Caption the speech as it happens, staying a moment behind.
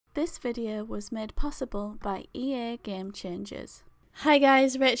This video was made possible by EA Game Changers. Hi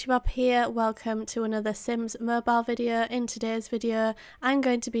guys, rachybop here. Welcome to another Sims mobile video. In today's video, I'm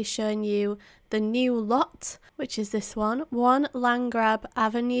going to be showing you the new lot, which is this one Landgraab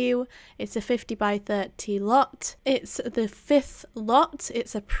Avenue. It's a 50 by 30 lot. It's the 5th lot.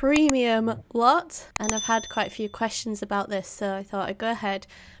 It's a premium lot, and I've had quite a few questions about this, so I thought I'd go ahead,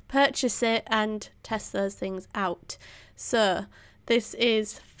 purchase it and test those things out. So this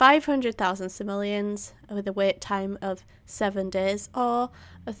is 500,000 simoleons with a wait time of 7 days, or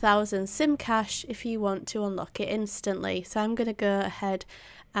 1,000 sim cash if you want to unlock it instantly. So I'm going to go ahead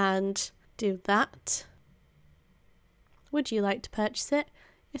and do that. Would you like to purchase it?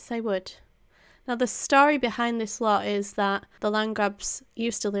 Yes, I would. Now the story behind this lot is that the Landgraabs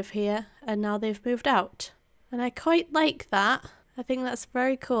used to live here and now they've moved out. And I quite like that. I think that's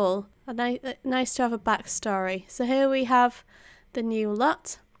very cool. And nice to have a backstory. So here we have the new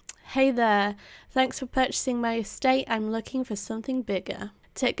lot. Hey there, thanks for purchasing my estate. I'm looking for something bigger.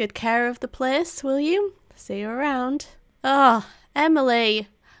 Take good care of the place, will you? See you around. Oh, Emily.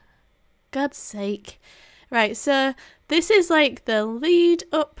 God's sake. Right, so this is like the lead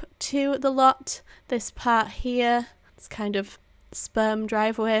up to the lot. This part here, it's kind of sperm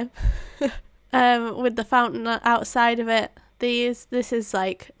driveway with the fountain outside of it. This is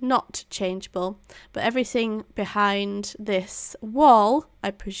like not changeable, but everything behind this wall, I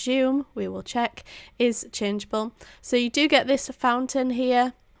presume, we will check, is changeable. So you do get this fountain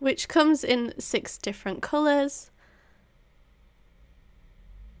here, which comes in 6 different colours.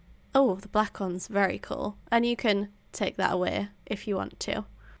 Oh, the black one's very cool, and you can take that away if you want to.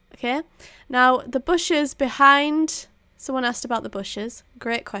 Okay, now the bushes behind. Someone asked about the bushes.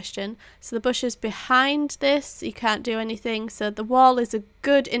 Great question. So the bushes behind this, you can't do anything. So the wall is a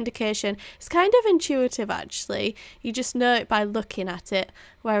good indication. It's kind of intuitive actually. You just know it by looking at it.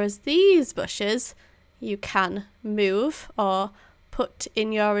 Whereas these bushes, you can move or put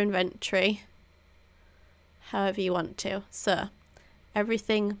in your inventory however you want to. So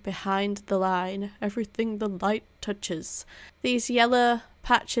everything behind the line, everything the light touches. These yellow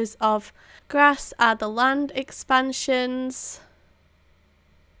patches of grass are the land expansions,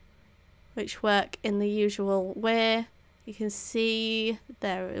 which work in the usual way. You can see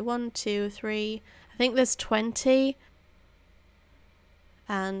there are 1, 2, 3, I think there's 20,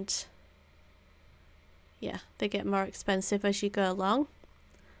 and yeah, they get more expensive as you go along.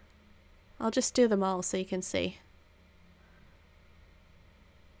 I'll just do them all so you can see.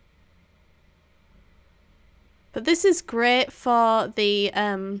 But this is great for the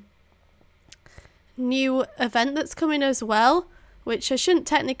new event that's coming as well, which I shouldn't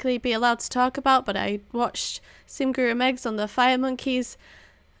technically be allowed to talk about, but I watched Simguru Megs on the Fire Monkeys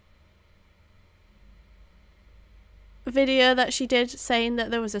video that she did saying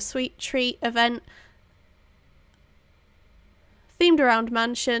that there was a sweet treat event themed around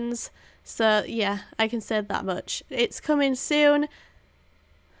mansions. So yeah, I can say that much. It's coming soon.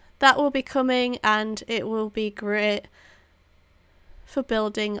 That will be coming, and it will be great for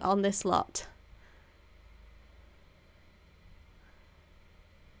building on this lot.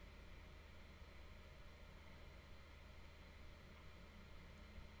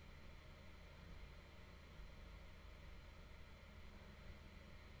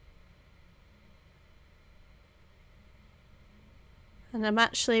 And I'm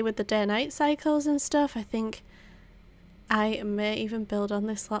actually, with the day-night cycles and stuff, I think I may even build on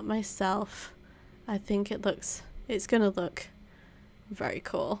this lot myself. I think it's gonna look very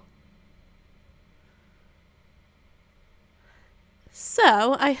cool.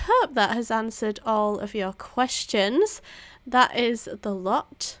 So I hope that has answered all of your questions. That is the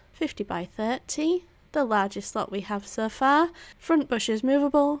lot, 50 by 30, the largest lot we have so far. Front bushes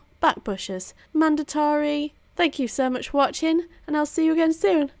movable, back bushes mandatory. Thank you so much for watching, and I'll see you again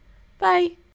soon. Bye!